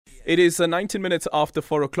It is 19 minutes after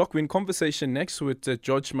 4 o'clock. We're in conversation next with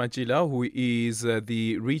George Matjila, who is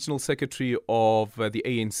the regional secretary of the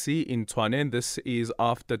ANC in Tshwane. And this is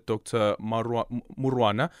after Dr.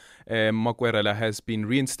 Murunwa Makwarela has been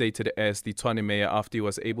reinstated as the Tshwane mayor after he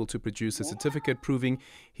was able to produce a certificate proving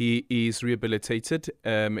he is rehabilitated.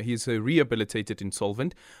 He's a rehabilitated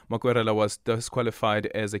insolvent. Makwarela was disqualified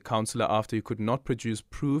as a councillor after he could not produce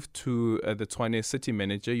proof to the Tshwane city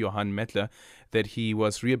manager, Johann Mettler, that he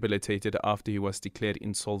was rehabilitated after he was declared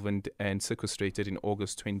insolvent and sequestrated in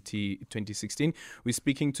August 2016. We're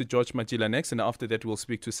speaking to George Matjila next, and after that we'll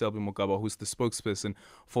speak to Selby, who's the spokesperson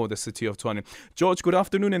for the city of Tshwane. George, good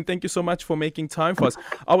afternoon, and thank you so much for making time for us.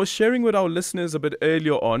 I was sharing with our listeners a bit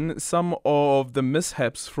earlier on some of the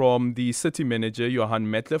mishaps from the city manager, Johann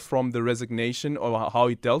Mettler, from the resignation, or how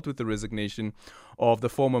he dealt with the resignation of the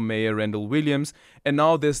former mayor, Randall Williams, and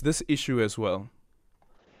now there's this issue as well.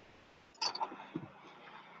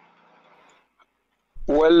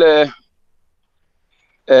 Well,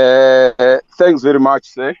 thanks very much,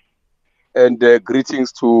 sir, and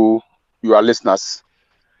greetings to your listeners.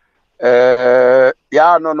 We are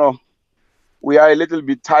a little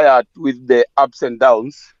bit tired with the ups and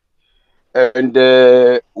downs, and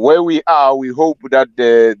where we are, we hope that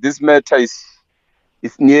this matter is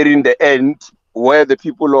nearing the end, where the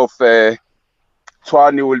people of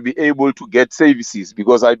Tshwane will be able to get services,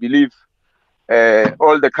 because I believe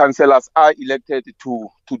all the councillors are elected to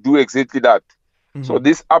do exactly that. Mm-hmm. So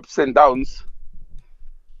these ups and downs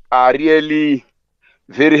are really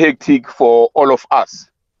very hectic for all of us.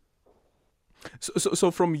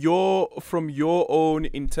 So from your own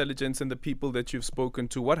intelligence and the people that you've spoken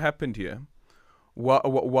to, what happened here?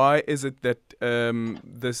 Why is it that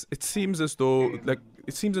it seems as though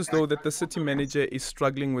that the city manager is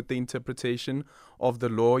struggling with the interpretation of the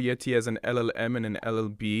law, yet he has an LLM and an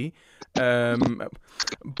LLB.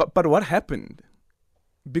 But what happened?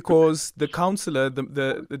 Because the councillor,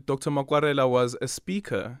 the Dr. Makwarela, was a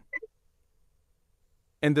speaker,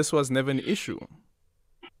 and this was never an issue.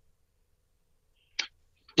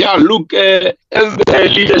 Yeah, look, as the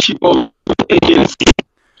leadership of the ANC,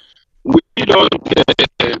 we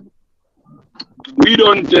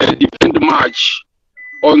don't depend much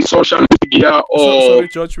on social media or... Sorry,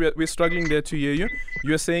 George, we're struggling there to hear you.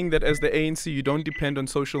 You're saying that as the ANC, you don't depend on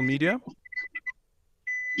social media?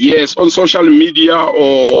 Yes, on social media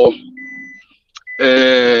or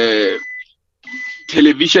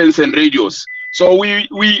televisions and radios. So we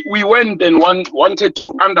went and wanted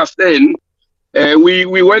to understand. We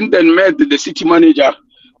went and met the city manager.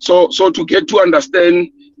 So to get to understand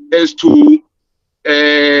as to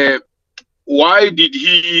why did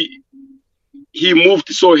he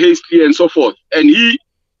moved so hastily and so forth. And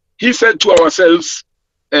he said to ourselves,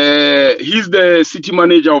 he's the city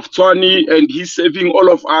manager of Tshwane and he's serving all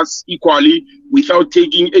of us equally without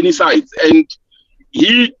taking any sides. And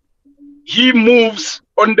he moves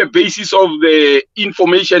on the basis of the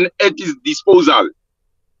information at his disposal.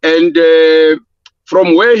 And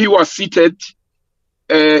from where he was seated,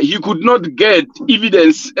 he could not get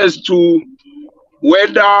evidence as to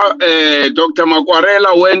whether Dr.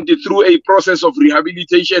 Makwarela went through a process of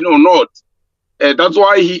rehabilitation or not. That's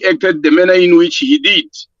why he acted the manner in which he did.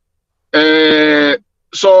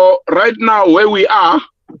 So right now, where we are,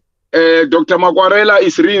 Dr. Makwarela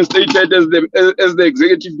is reinstated as the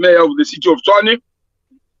executive mayor of the city of Tshwane.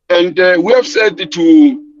 And we have said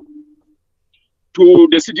to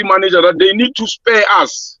the city manager that they need to spare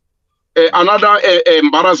us another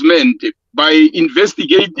embarrassment by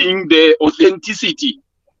investigating the authenticity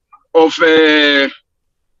of the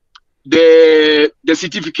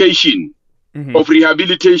certification of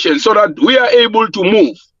rehabilitation, so that we are able to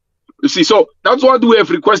move. You see, so that's what we have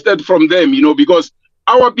requested from them, because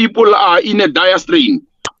our people are in a dire strain.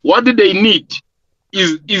 What they need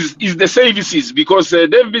is the services, because they've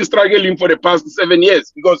been struggling for the past 7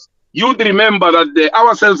 years. Because you'd remember that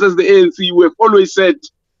ourselves as the ANC, we have always said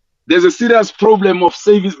there's a serious problem of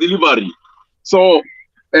service delivery. So,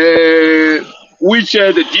 which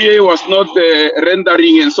the DA was not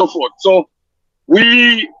rendering and so forth. So,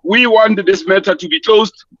 we want this matter to be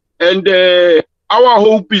closed, and our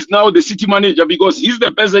hope is now the city manager, because he's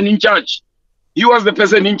the person in charge. He was the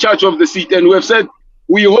person in charge of the city, and we have said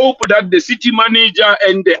we hope that the city manager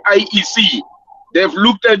and the IEC, they've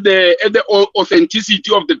looked at the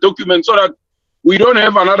authenticity of the document, so that we don't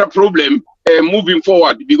have another problem moving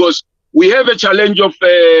forward, because we have a challenge of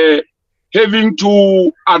having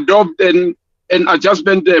to adopt an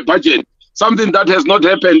adjustment budget, something that has not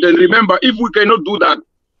happened. And remember, if we cannot do that,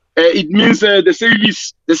 it means the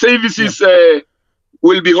services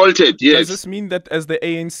will be halted. Yes. Does this mean that as the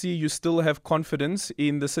ANC, you still have confidence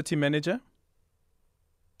in the city manager?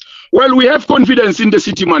 Well, we have confidence in the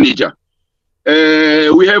city manager.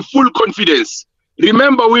 We have full confidence.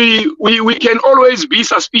 Remember, we can always be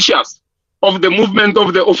suspicious of the movement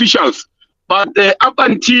of the officials, but up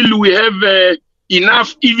until we have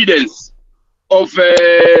enough evidence of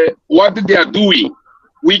what they are doing,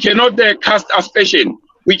 we cannot cast aspersion.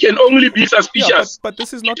 We can only be suspicious. Yeah, but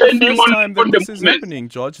this is not the first time that this is happening,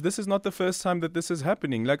 George. This is not the first time that this is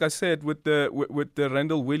happening. Like I said, with the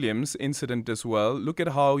Randall Williams incident as well, look at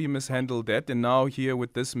how he mishandled that. And now here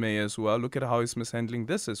with this mayor as well, look at how he's mishandling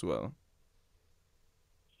this as well.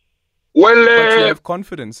 Well, but you have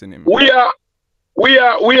confidence in him. We are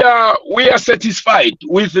satisfied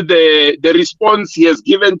with the response he has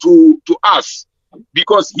given to us,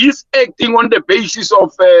 because he's acting on the basis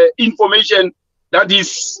of information that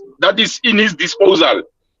is in his disposal,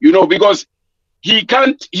 because he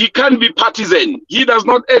can't be partisan. He does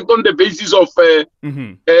not act on the basis of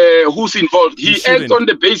who's involved. He acts on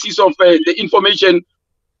the basis of the information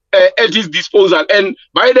at his disposal. And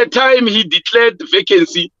by the time he declared the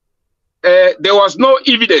vacancy, there was no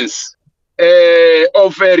evidence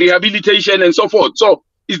of rehabilitation and so forth. So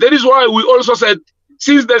that is why we also said,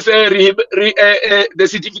 since there's the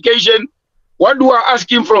certification, what we are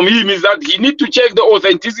asking from him is that he need to check the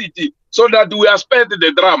authenticity so that we are spared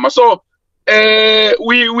the drama. So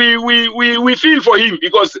we feel for him,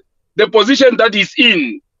 because the position that he's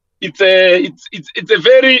in, it's a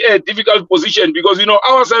very difficult position, because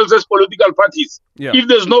ourselves as political parties, if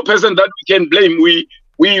there's no person that we can blame, we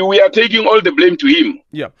are taking all the blame to him.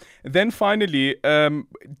 Yeah. Then finally,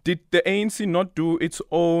 did the ANC not do its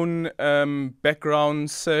own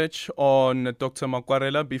background search on Dr.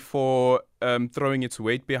 Makwarela before throwing its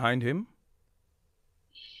weight behind him?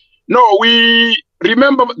 No, we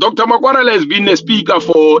remember Dr. Makwarela has been a speaker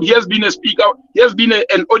he has been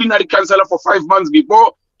an ordinary councillor for 5 months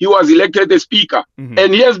before he was elected a speaker.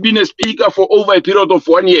 And he has been a speaker for over a period of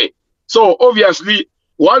 1 year. So obviously,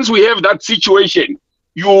 once we have that situation,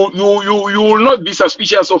 you will not be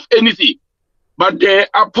suspicious of anything. But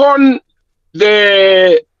upon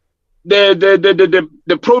the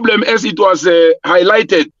problem as it was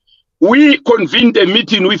highlighted, we convened a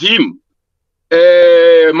meeting with him.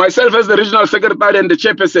 Myself as the regional secretary and the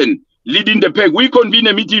chairperson leading the PEG, we convened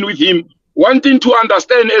a meeting with him, wanting to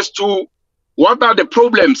understand as to what are the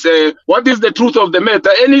problems, what is the truth of the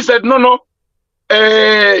matter. And he said, no,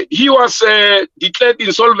 he was declared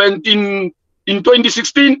insolvent in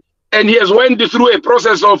 2016, and he has went through a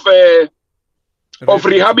process of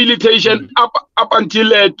rehabilitation up until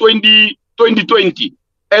 2020,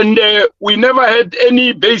 and we never had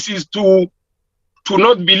any basis to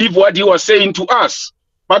not believe what he was saying to us.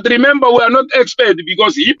 But remember, we are not experts,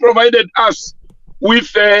 because he provided us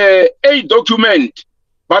with a document,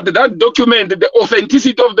 but that document, the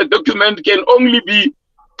authenticity of the document can only be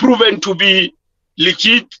proven to be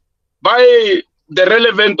legit by the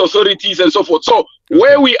relevant authorities and so forth. So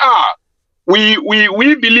where we are, we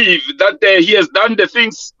believe that he has done the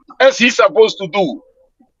things as he's supposed to do.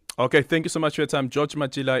 Okay, thank you so much for your time. George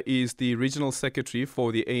Matjila is the regional secretary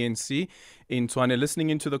for the ANC in Tshwane. Listening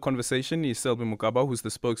into the conversation is Selby, who's the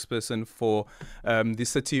spokesperson for the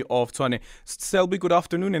city of Tshwane. Selby, good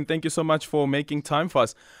afternoon, and thank you so much for making time for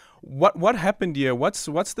us. What happened here? What's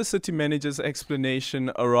the city manager's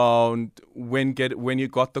explanation around when you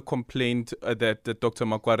got the complaint that Dr.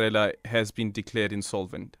 Makwarela has been declared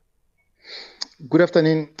insolvent? Good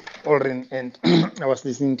afternoon, Olren, and I was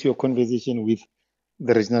listening to your conversation with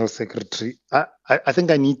the regional secretary. I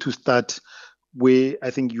think I need to start where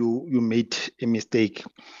I think you made a mistake,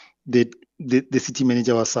 that the city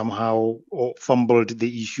manager was somehow or fumbled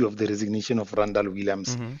the issue of the resignation of Randall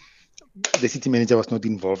Williams. The city manager was not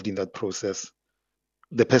involved in that process.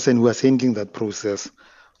 The person who was handling that process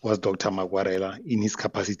was Dr. Makwarela in his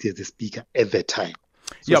capacity as the speaker at that time.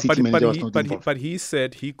 So but he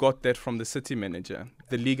said he got that from the city manager,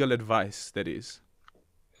 the legal advice, that is.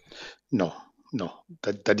 No,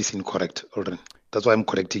 that is incorrect, Alden. That's why I'm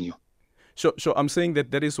correcting you. Sure, I'm saying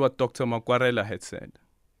that is what Dr. Makwarela had said.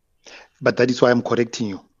 But that is why I'm correcting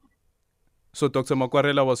you. So Dr.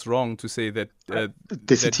 Makwarela was wrong to say that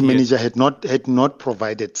the city manager had not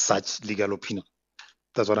provided such legal opinion.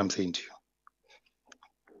 That's what I'm saying to you.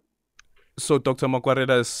 So Dr.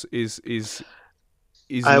 Makwarela is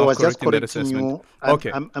I not was correct just in that correcting assessment. you.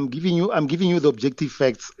 Okay. I'm giving you the objective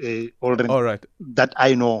facts, Alden. All right. That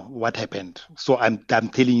I know what happened. So I'm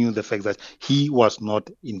telling you the fact that he was not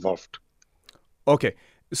involved. Okay.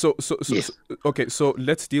 So Yes. okay. So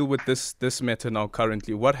let's deal with this matter now.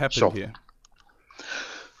 Currently, what happened here?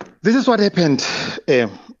 This is what happened,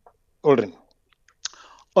 Aldrin.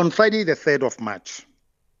 On Friday, the 3rd of March,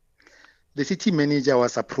 the city manager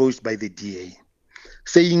was approached by the DA,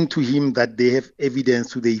 saying to him that they have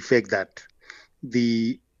evidence to the effect that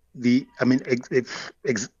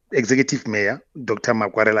executive mayor, Dr.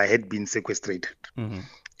 Makwarela, had been sequestrated,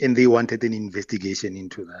 and they wanted an investigation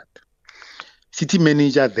into that. City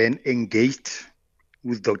manager then engaged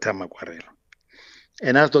with Dr. Makwarela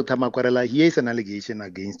and asked Dr. Makwarela, here is an allegation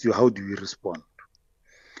against you. How do you respond?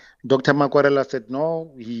 Dr. Makwarela said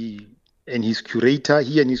no, he and his curator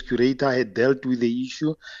had dealt with the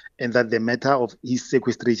issue, and that the matter of his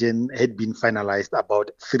sequestration had been finalized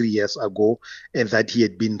about 3 years ago, and that he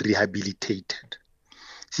had been rehabilitated.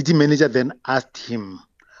 City manager then asked him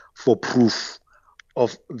for proof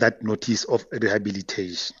of that notice of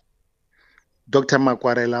rehabilitation. Dr.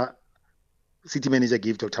 Makwarela, city manager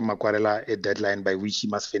gave Dr. Makwarela a deadline by which he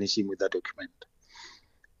must finish him with that document.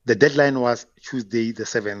 The deadline was Tuesday, the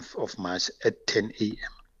 7th of March at 10 a.m.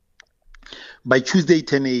 By Tuesday,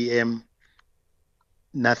 10 a.m.,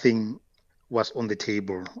 nothing was on the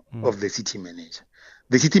table of the city manager.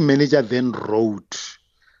 The city manager then wrote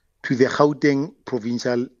to the Gauteng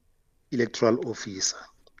provincial electoral officer,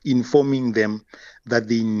 informing them that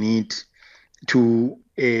they need to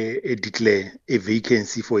declare a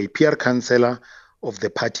vacancy for a PR councillor of the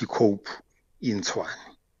party COPE in Tshwane.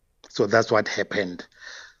 So that's what happened.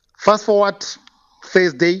 Fast forward,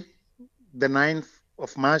 Thursday, the 9th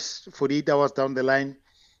of March, 48 hours down the line,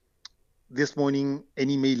 this morning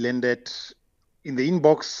an email landed in the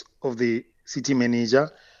inbox of the city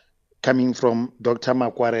manager coming from Dr.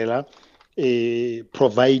 Makwarela,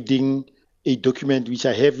 providing a document which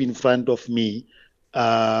I have in front of me,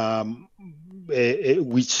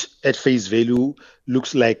 which at face value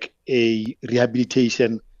looks like a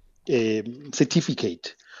rehabilitation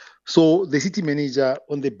certificate. So the city manager,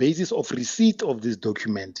 on the basis of receipt of this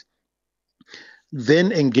document,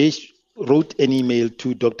 then wrote an email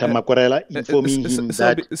to Dr. Makwarela informing him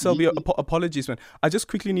that... Selby, apologies, man. I just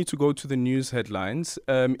quickly need to go to the news headlines.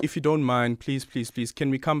 If you don't mind, please,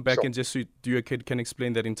 can we come back and just can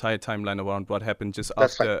explain that entire timeline around what happened just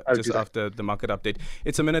after the market update.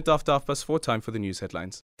 It's a minute after 4:30, time for the news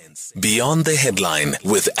headlines. Beyond the Headline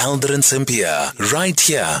with Aldrin Sampear, right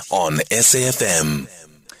here on SAFM.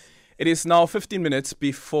 It is now 15 minutes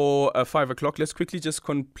before 5 o'clock. Let's quickly just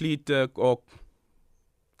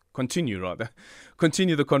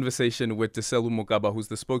continue the conversation with Selby Mugaba, who's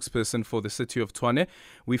the spokesperson for the city of Tshwane.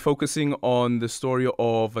 We're focusing on the story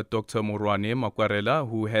of Dr. Murunwa Makwarela,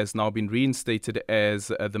 who has now been reinstated as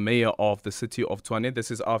the mayor of the city of Tshwane.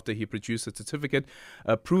 This is after he produced a certificate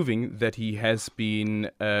proving that he has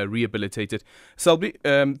been rehabilitated. Selby,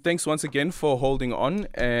 thanks once again for holding on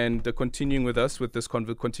and continuing with us with this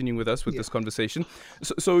conversation.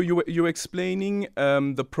 So you were explaining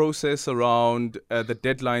the process around the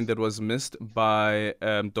deadline that was missed by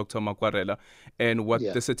Dr. Makwarela and what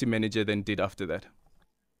the city manager then did after that.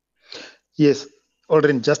 Yes,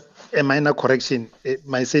 Aldrin, just a minor correction.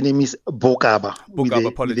 My surname is Bokaba.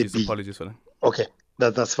 Apologies for that. Okay,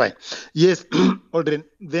 that's fine. Yes, Aldrin,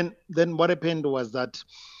 then what happened was that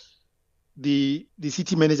the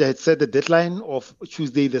city manager had set the deadline of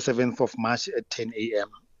Tuesday, the 7th of March at 10 a.m.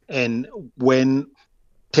 And when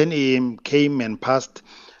 10 a.m. came and passed,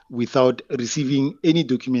 without receiving any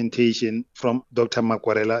documentation from Dr.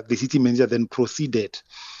 Makwarela, the city manager then proceeded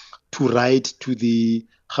to write to the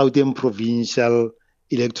Gauteng provincial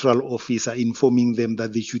electoral officer, informing them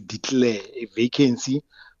that they should declare a vacancy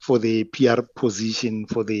for the PR position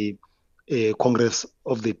for the Congress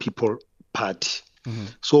of the People Party.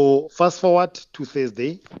 So fast forward to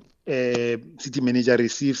Thursday, city manager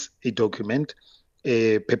receives a document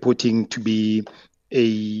purporting to be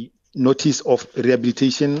a notice of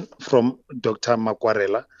rehabilitation from Dr.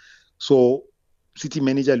 Makwarela. So city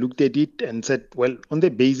manager looked at it and said, well, on the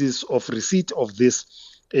basis of receipt of this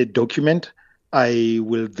document, I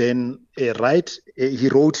will then write. He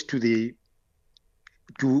wrote to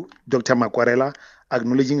Dr. Makwarela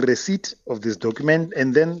acknowledging receipt of this document,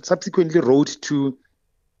 and then subsequently wrote to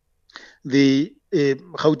the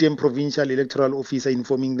Gauteng provincial electoral officer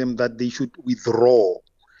informing them that they should withdraw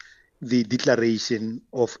the declaration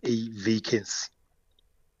of a vacancy.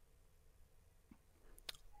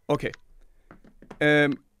 Okay.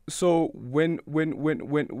 So when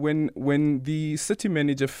the city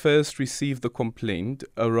manager first received the complaint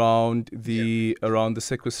around the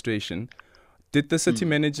sequestration, did the city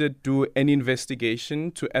manager do any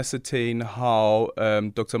investigation to ascertain how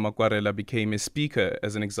Dr. Makwarela became a speaker,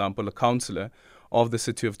 as an example, a councillor of the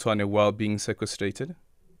city of Tshwane while being sequestrated?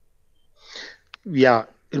 Yeah.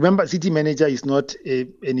 remember, city manager is not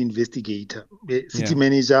an investigator. The city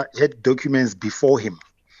manager had documents before him.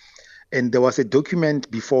 And there was a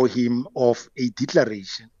document before him of a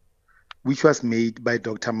declaration which was made by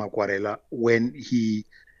Dr. Makwarela when he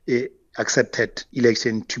accepted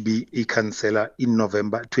election to be a councillor in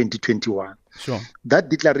November 2021. Sure. That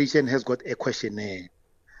declaration has got a questionnaire.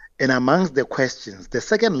 And amongst the questions, the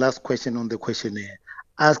second last question on the questionnaire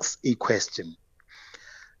asks a question.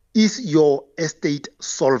 Is your estate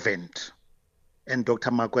solvent? And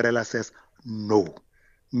Dr. Makwarela says no.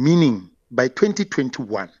 Meaning by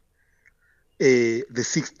 2021, the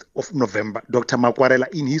 6th of November, Dr. Makwarela,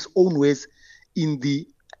 in his own words, in the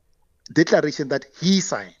declaration that he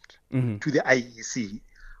signed to the IEC,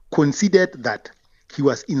 considered that he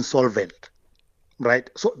was insolvent, right?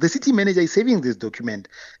 So the city manager is saving this document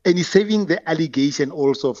and he's saving the allegation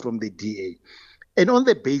also from the DA. And on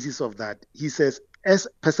the basis of that, he says, as a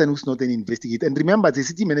person who's not an investigator, and remember, the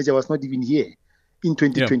city manager was not even here in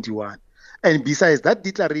 2021. Yeah. And besides, that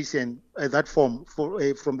declaration, that form from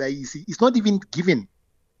the IEC is not even given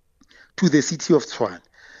to the city of Tshwane.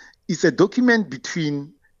 It's a document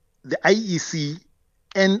between the IEC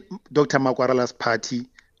and Dr. Makwarela's party,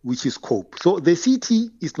 which is COPE. So the city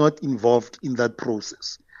is not involved in that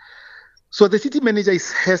process. So the city manager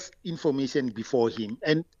has information before him.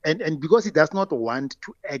 And because he does not want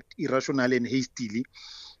to act irrationally and hastily,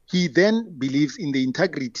 he then believes in the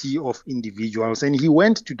integrity of individuals. And he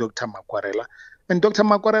went to Dr. Makwarela. And Dr.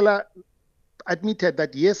 Makwarela admitted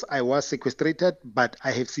that, yes, I was sequestrated, but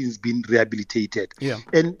I have since been rehabilitated. Yeah.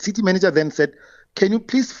 And city manager then said, can you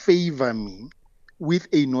please favor me with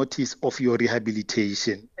a notice of your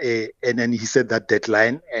rehabilitation? And then he said that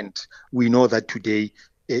deadline. And we know that today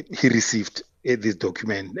he received this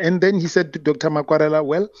document. And then he said to Dr. Makwarela,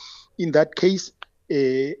 well, in that case,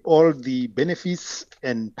 all the benefits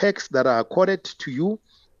and perks that are accorded to you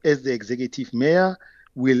as the executive mayor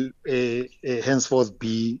will henceforth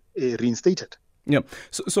be reinstated. Yeah.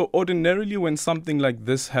 So ordinarily when something like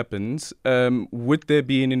this happens, would there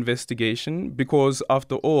be an investigation? Because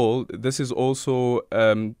after all, this is also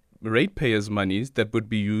ratepayers' monies that would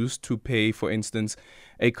be used to pay, for instance,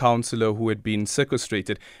 a councillor who had been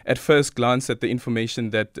sequestrated. At first glance at the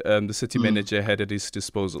information that the city manager had at his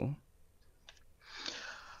disposal.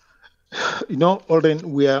 You know,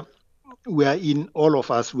 Alden, we are in, all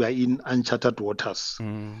of us, we are in uncharted waters.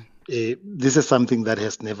 This is something that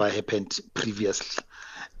has never happened previously.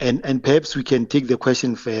 And perhaps we can take the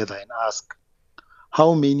question further and ask,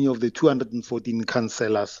 how many of the 214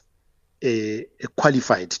 councillors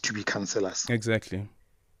qualified to be councillors? Exactly.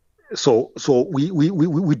 So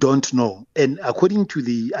we don't know. And according to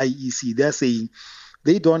the IEC, they're saying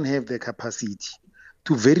they don't have the capacity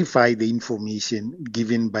to verify the information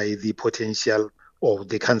given by the potential or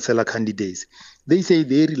the councillor candidates. They say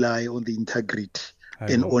they rely on the integrity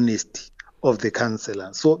and honesty of the councillor.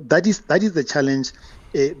 So that is the challenge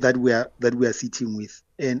that we are sitting with.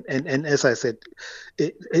 And as I said,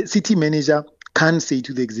 a city manager can say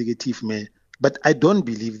to the executive mayor, but I don't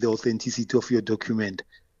believe the authenticity of your document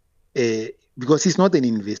because he's not an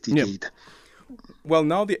investigator. Yeah. Well,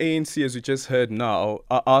 now the ANC, as we just heard now,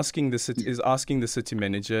 are asking the city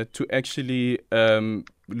manager to actually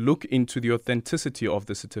look into the authenticity of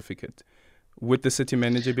the certificate. Would the city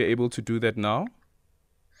manager be able to do that now?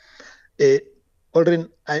 Alden,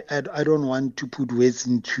 I don't want to put words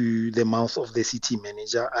into the mouth of the city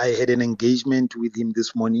manager. I had an engagement with him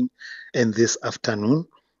this morning and this afternoon,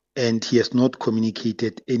 and he has not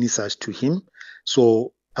communicated any such to him.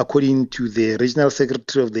 So according to the regional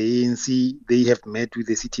secretary of the ANC, they have met with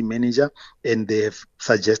the city manager and they have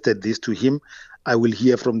suggested this to him. I will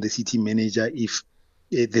hear from the city manager if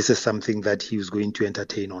this is something that he is going to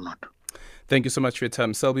entertain or not. Thank you so much for your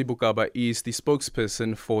time. Selby Bukaba is the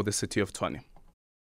spokesperson for the city of Tshwane.